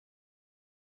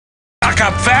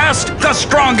up fast, the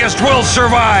strongest will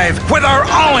survive with our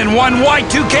all-in-one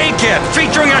Y2K kit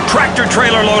featuring a tractor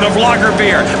trailer load of lager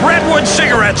beer, redwood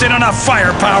cigarettes, and enough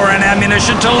firepower and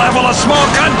ammunition to level a small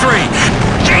country.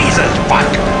 Jesus fuck!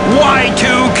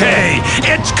 Y2K!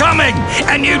 It's coming,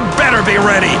 and you'd better be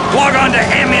ready. Log on to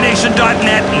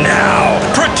ammunition.net now.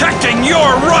 Protecting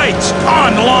your rights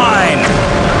online.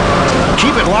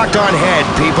 Keep it locked on head,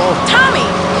 people. Tommy,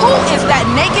 who is that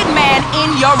naked man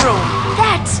in your room?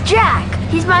 That's Jack.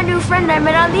 He's my new friend I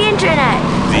met on the internet.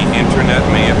 The internet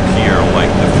may appear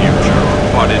like the future,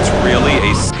 but it's really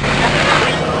a...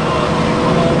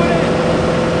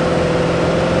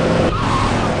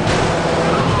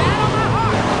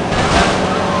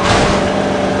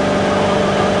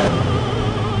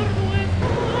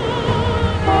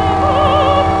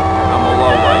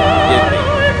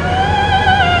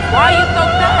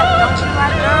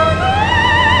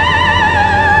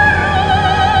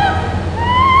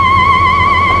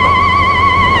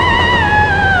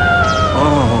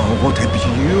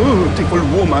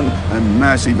 Woman, a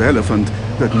massive elephant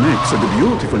that makes the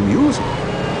beautiful music.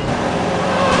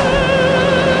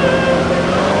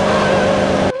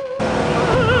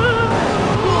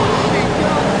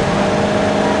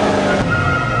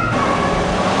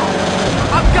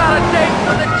 I've got a date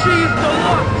for the cheese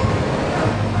deluxe.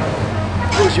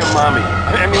 Who's your mommy?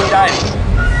 I mean, daddy.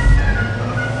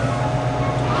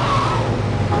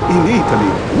 In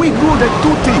Italy, we good at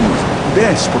two things: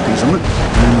 despotism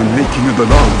and making the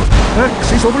love.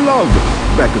 Axis of love.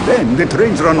 Back then, the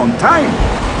trains ran on time.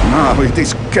 Now it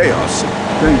is chaos.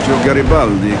 Thank you,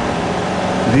 Garibaldi.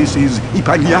 This is I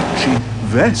pagliacci.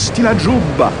 Vesti la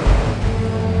giubba.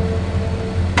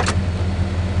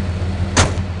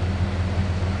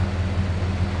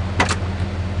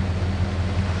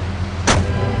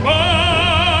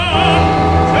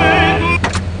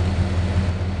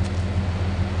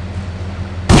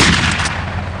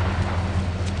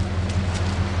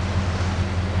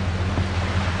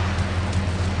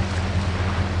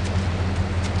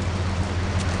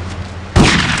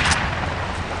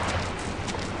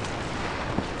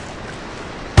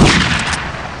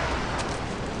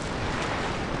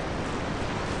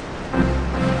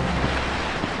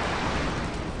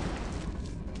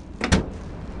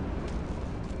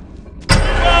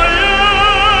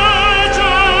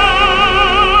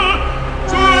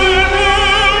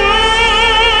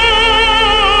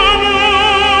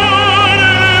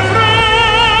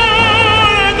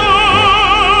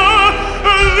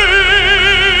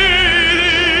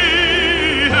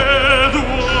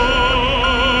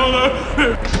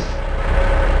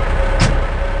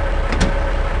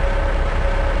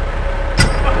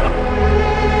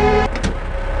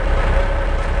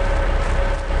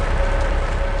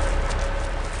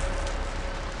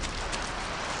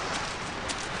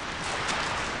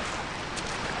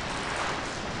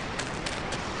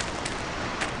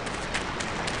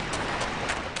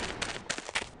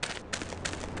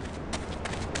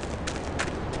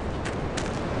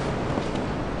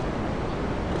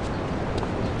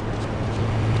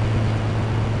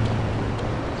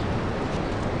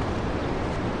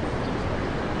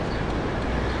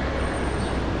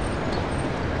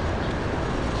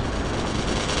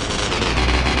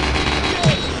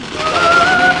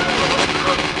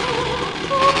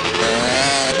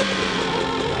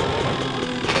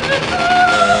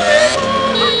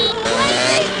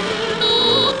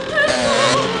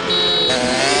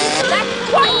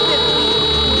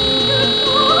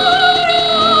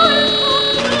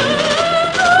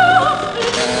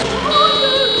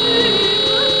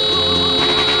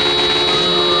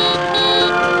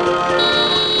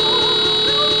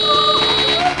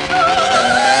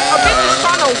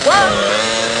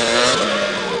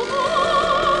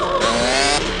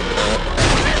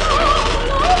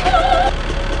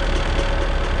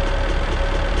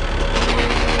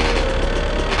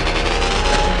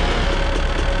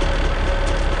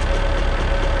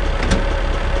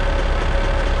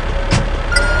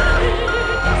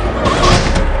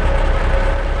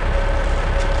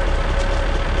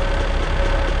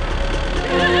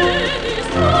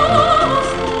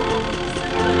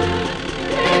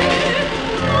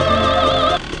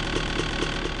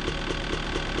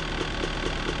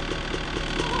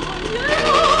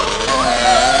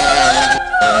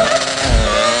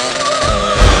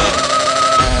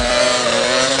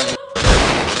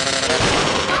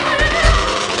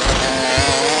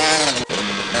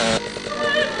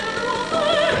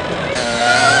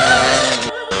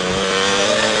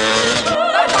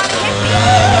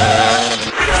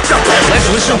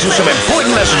 listen to some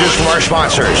important messages from our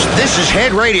sponsors. This is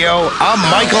Head Radio. I'm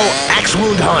Michael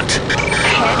Axewound Hunt.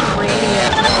 Head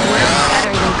Radio.